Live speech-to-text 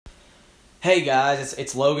Hey guys,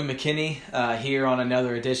 it's Logan McKinney here on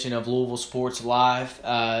another edition of Louisville Sports Live.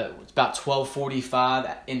 It's about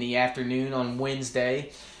 12:45 in the afternoon on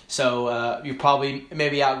Wednesday, so you're probably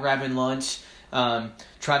maybe out grabbing lunch,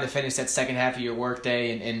 trying to finish that second half of your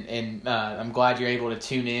workday, and I'm glad you're able to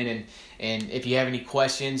tune in. And if you have any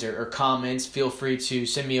questions or comments, feel free to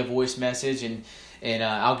send me a voice message, and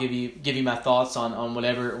I'll give you my thoughts on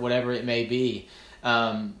whatever it may be.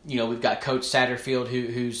 We've got Coach Satterfield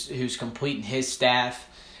who's completing his staff.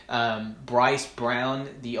 Bryce Brown,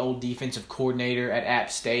 the old defensive coordinator at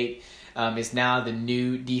App State, is now the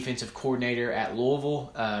new defensive coordinator at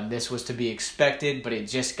Louisville. This was to be expected, but it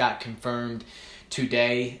just got confirmed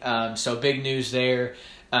today. So big news there.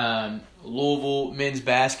 Louisville men's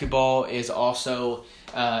basketball is also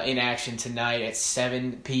in action tonight at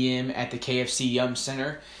 7 p.m. at the KFC Yum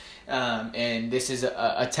Center. And this is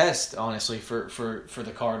a test, honestly, for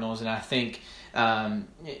the Cardinals. And I think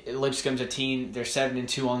Lipscomb's a team, they're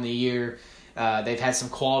 7-2 on the year. They've had some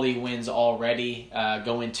quality wins already,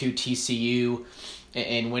 going to TCU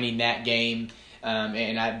and winning that game.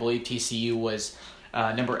 And I believe TCU was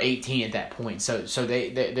number 18 at that point. So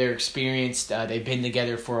they're experienced. They've been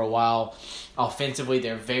together for a while. Offensively,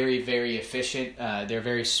 they're very, very efficient. They're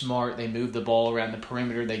very smart. They move the ball around the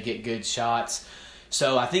perimeter. They get good shots.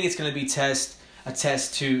 So I think it's going to be a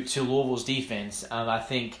test to Louisville's defense. I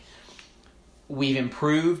think we've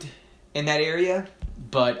improved in that area,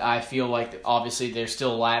 but I feel like obviously there's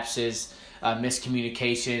still lapses,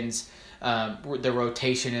 miscommunications, the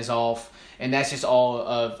rotation is off, and that's just all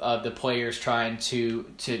of the players trying to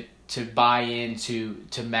buy into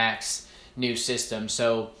Mac's new system.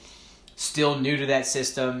 So still new to that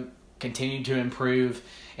system, continue to improve.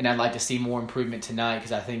 And I'd like to see more improvement tonight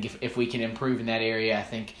because I think if we can improve in that area, I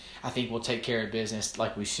think we'll take care of business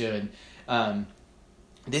like we should.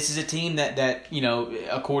 This is a team that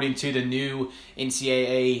according to the new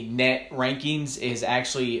NCAA net rankings, is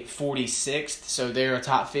actually 46th. So they're a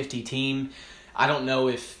top 50 team. I don't know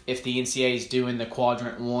if the NCAA is doing the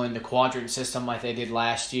quadrant 1, the quadrant system like they did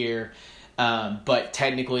last year. But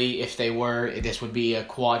technically, if they were, this would be a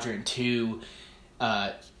quadrant 2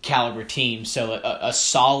 caliber team, so a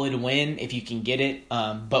solid win if you can get it,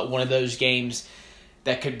 but one of those games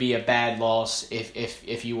that could be a bad loss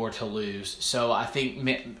if you were to lose. So I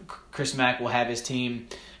think Chris Mack will have his team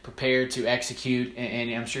prepared to execute, and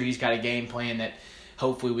I'm sure he's got a game plan that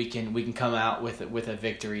hopefully we can come out with a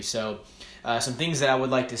victory. So some things that I would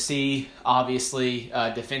like to see, obviously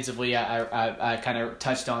defensively, I kind of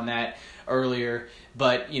touched on that earlier,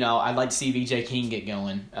 but I'd like to see VJ King get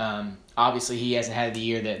going. Obviously, he hasn't had the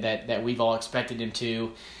year that we've all expected him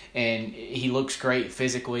to, and he looks great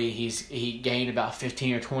physically. He gained about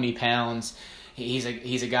 15 or 20 pounds. He's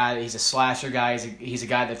a guy. He's a slasher guy. He's a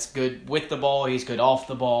guy that's good with the ball. He's good off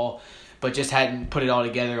the ball, but just hadn't put it all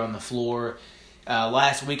together on the floor.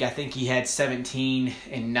 Last week, I think he had 17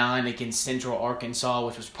 and 9 against Central Arkansas,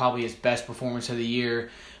 which was probably his best performance of the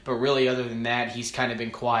year. But really, other than that, he's kind of been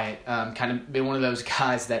quiet. Kind of been one of those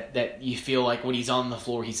guys that you feel like when he's on the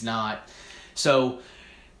floor, he's not. So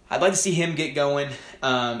I'd like to see him get going.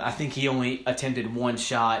 I think he only attempted one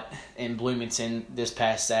shot in Bloomington this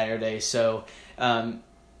past Saturday. So, a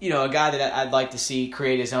guy that I'd like to see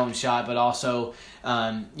create his own shot, but also,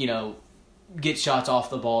 get shots off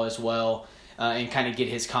the ball as well, and kind of get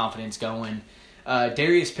his confidence going.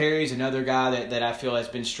 Darius Perry is another guy that I feel has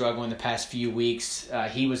been struggling the past few weeks.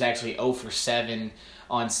 He was actually 0 for 7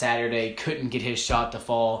 on Saturday, couldn't get his shot to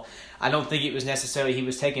fall. I don't think it was necessarily he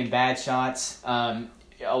was taking bad shots.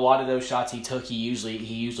 A lot of those shots he took, he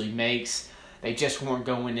usually makes. They just weren't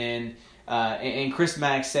going in. And Chris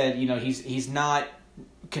Mack said, he's not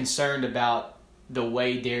concerned about the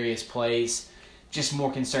way Darius plays, just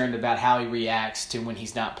more concerned about how he reacts to when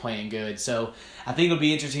he's not playing good. So I think it'll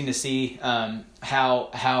be interesting to see how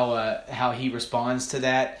he responds to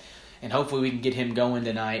that, and hopefully we can get him going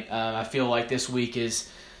tonight. I feel like this week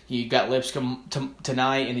you've got Lipscomb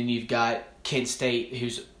tonight, and then you've got Kent State,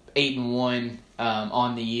 who's 8-1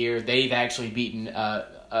 on the year. They've actually beaten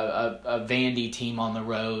a Vandy team on the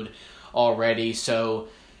road already. So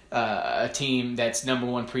a team that's number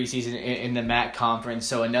 1 preseason in the MAC conference.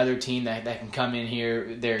 So another team that can come in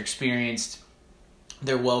here. They're experienced.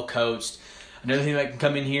 They're well coached. Another team that can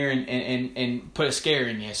come in here and put a scare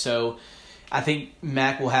in you. So I think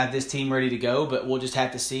MAC will have this team ready to go, but we'll just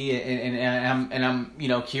have to see. And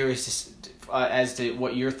I'm curious as to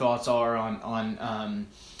what your thoughts are on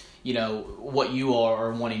what you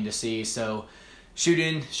are wanting to see. So shoot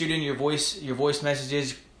in your voice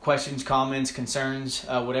messages, questions, comments, concerns,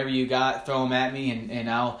 whatever you got, throw them at me, and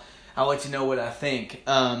I'll let you know what I think.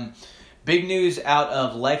 Big news out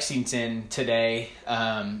of Lexington today.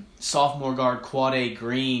 Sophomore guard Quade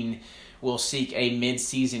Green will seek a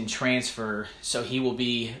mid-season transfer, so he will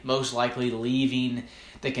be most likely leaving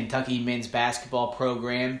the Kentucky men's basketball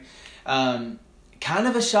program. Kind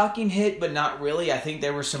of a shocking hit, but not really. I think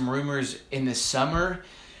there were some rumors in the summer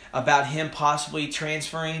about him possibly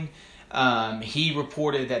transferring. He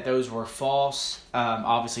reported that those were false.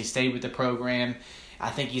 Obviously stayed with the program.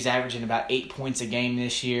 I think he's averaging about 8 points a game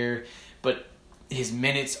this year, but his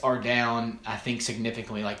minutes are down, I think,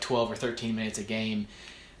 significantly, like 12 or 13 minutes a game.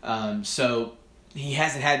 So he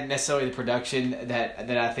hasn't had necessarily the production that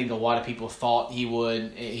I think a lot of people thought he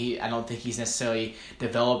would. I don't think he's necessarily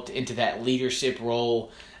developed into that leadership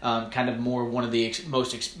role, kind of more one of the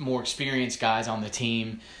more experienced guys on the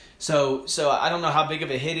team. So I don't know how big of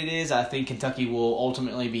a hit it is. I think Kentucky will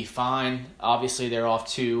ultimately be fine. Obviously, they're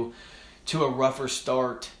off to a rougher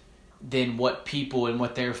start than what people and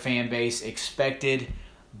what their fan base expected,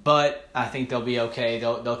 but I think they'll be okay.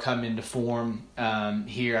 They'll come into form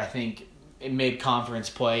here, I think, in mid-conference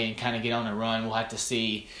play and kind of get on a run. We'll have to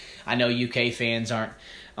see. I know UK fans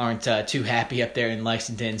aren't too happy up there in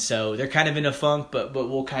Lexington, so they're kind of in a funk, but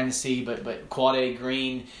we'll kind of see. But Quade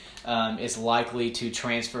Green is likely to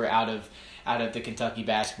transfer out of the Kentucky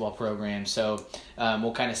basketball program, so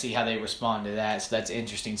we'll kind of see how they respond to that. So that's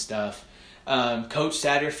interesting stuff. Coach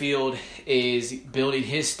Satterfield is building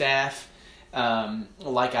his staff,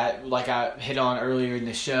 like I hit on earlier in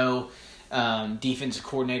the show. Defensive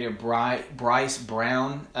coordinator Bryce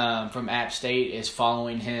Brown from App State is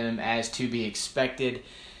following him as to be expected.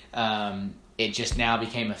 It just now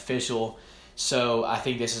became official, so I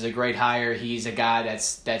think this is a great hire. He's a guy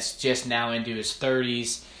that's just now into his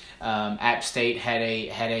 30s. App State had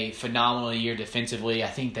a phenomenal year defensively. I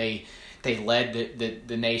think they led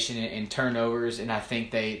the nation in turnovers, and I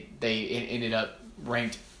think they ended up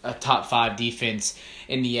ranked a top 5 defense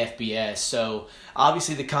in the FBS. So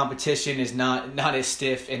obviously the competition is not as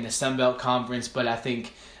stiff in the Sun Belt Conference, but I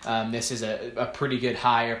think this is a pretty good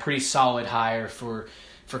hire, pretty solid hire for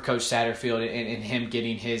Coach Satterfield and him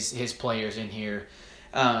getting his players in here.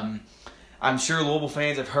 I'm sure Louisville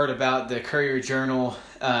fans have heard about the Courier-Journal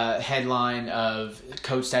headline of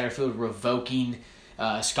Coach Satterfield revoking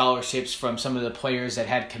scholarships from some of the players that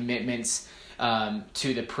had commitments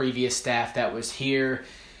to the previous staff that was here.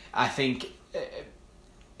 I think,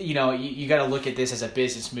 you got to look at this as a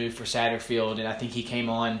business move for Satterfield, and I think he came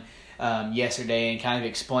on yesterday and kind of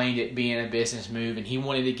explained it being a business move, and he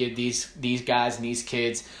wanted to give these guys and these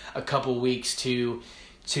kids a couple weeks to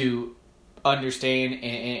understand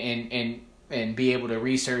and be able to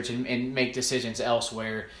research and make decisions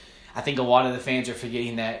elsewhere. I think a lot of the fans are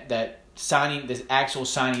forgetting that the actual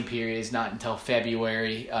signing period is not until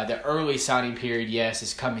February. The early signing period, yes,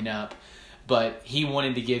 is coming up, but he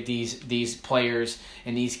wanted to give these players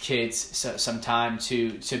and these kids some time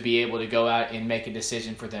to be able to go out and make a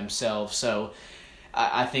decision for themselves. So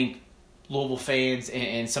I think Louisville fans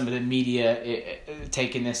and some of the media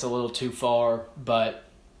taking this a little too far, but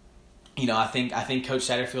I think Coach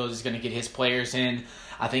Satterfield is going to get his players in.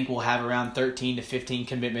 I think we'll have around 13 to 15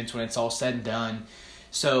 commitments when it's all said and done.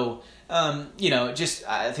 So I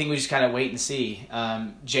think we just kind of wait and see.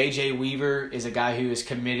 J.J. Weaver is a guy who is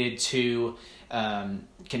committed to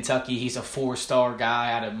Kentucky. He's a 4-star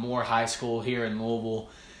guy out of Moore High School here in Louisville.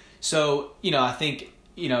 So, I think,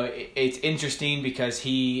 it's interesting because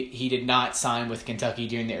he did not sign with Kentucky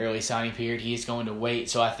during the early signing period. He is going to wait.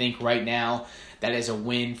 So I think right now that is a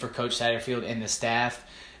win for Coach Satterfield and the staff.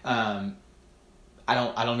 I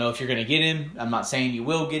don't know if you're going to get him. I'm not saying you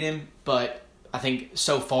will get him, but I think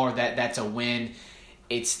so far that's a win.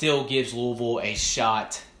 It still gives Louisville a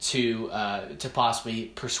shot to possibly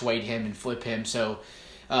persuade him and flip him. So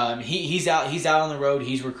he's out on the road.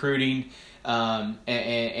 He's recruiting,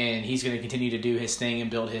 and he's going to continue to do his thing and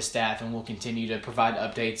build his staff. And we'll continue to provide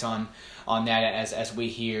updates on that as we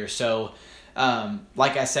hear. So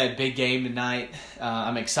like I said, big game tonight.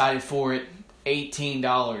 I'm excited for it.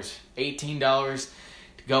 $18.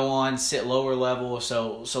 Go on, sit lower level.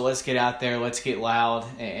 So let's get out there, let's get loud,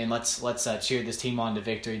 and let's cheer this team on to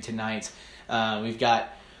victory tonight. We've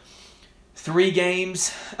got 3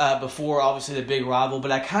 games before obviously the big rival,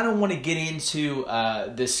 but I kind of want to get into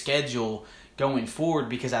the schedule going forward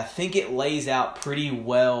because I think it lays out pretty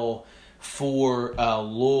well for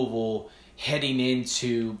Louisville heading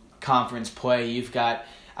into conference play. You've got,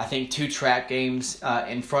 I think, 2 track games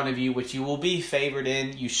in front of you, which you will be favored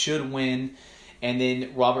in. You should win. And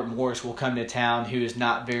then Robert Morris will come to town, who is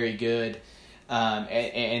not very good.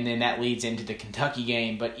 And then that leads into the Kentucky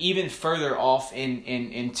game. But even further off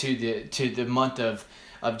into the month of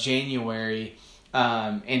January,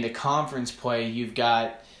 In the conference play, you've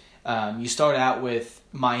got you start out with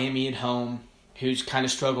Miami at home, who's kind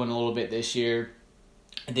of struggling a little bit this year,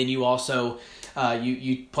 and then you also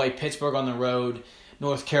you play Pittsburgh on the road,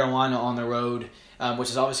 North Carolina on the road, which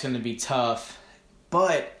is always going to be tough.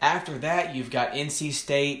 But after that, you've got NC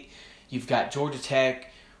State, you've got Georgia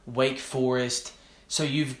Tech, Wake Forest. So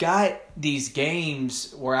you've got these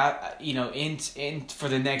games where in for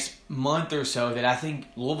the next month or so that I think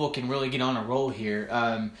Louisville can really get on a roll here.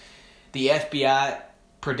 The FBI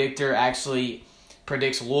predictor actually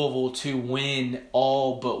predicts Louisville to win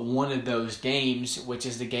all but one of those games, which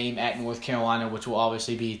is the game at North Carolina, which will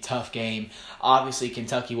obviously be a tough game. Obviously,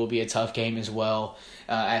 Kentucky will be a tough game as well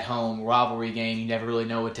at home. Rivalry game, you never really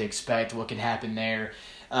know what to expect, what can happen there.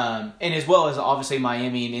 And as well as obviously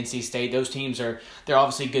Miami and NC State, those teams they're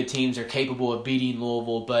obviously good teams. They're capable of beating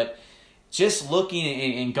Louisville, but just looking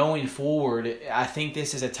and going forward, I think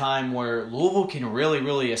this is a time where Louisville can really,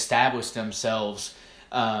 really establish themselves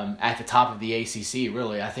at the top of the ACC.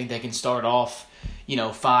 Really, I think they can start off,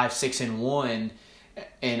 5-6-1,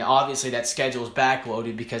 and obviously that schedule is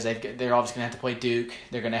backloaded because they're obviously going to have to play Duke.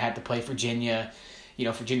 They're going to have to play Virginia,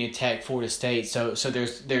 Virginia Tech, Florida State. So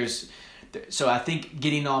So I think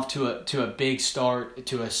getting off to a big start,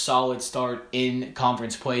 to a solid start in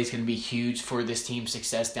conference play is going to be huge for this team's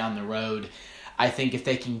success down the road. I think if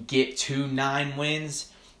they can get to 9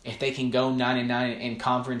 wins, if they can go 9-9 in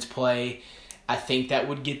conference play, I think that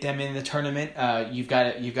would get them in the tournament. You've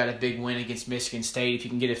got a big win against Michigan State. If you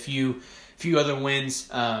can get a few other wins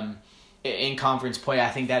in conference play, I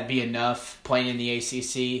think that'd be enough playing in the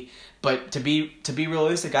ACC. But to be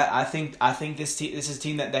realistic, I think this is a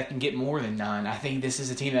team that can get more than 9. I think this is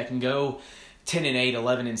a team that can go 10-8,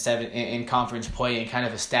 11-7 in conference play and kind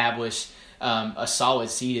of establish a solid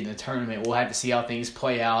seed in the tournament. We'll have to see how things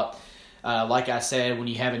play out. Like I said, when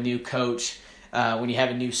you have a new coach, when you have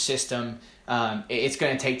a new system, it's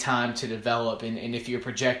going to take time to develop. And if you're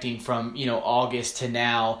projecting from August to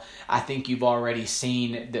now, I think you've already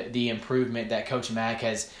seen the improvement that Coach Mack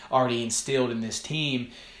has already instilled in this team.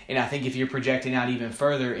 And I think if you're projecting out even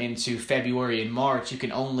further into February and March, you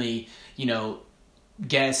can only,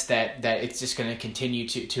 guess that it's just going to continue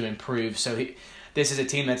to improve. So this is a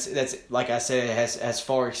team that's like I said, has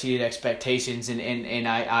far exceeded expectations, and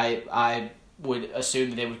I would assume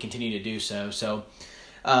that they would continue to do so. So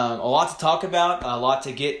a lot to talk about, a lot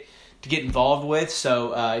to get involved with.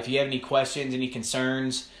 So if you have any questions, any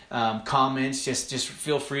concerns, comments, just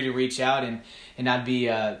feel free to reach out, and I'd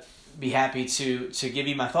be happy to give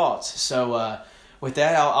you my thoughts. So with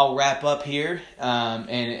that, I'll wrap up here,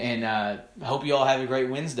 and hope you all have a great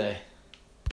Wednesday.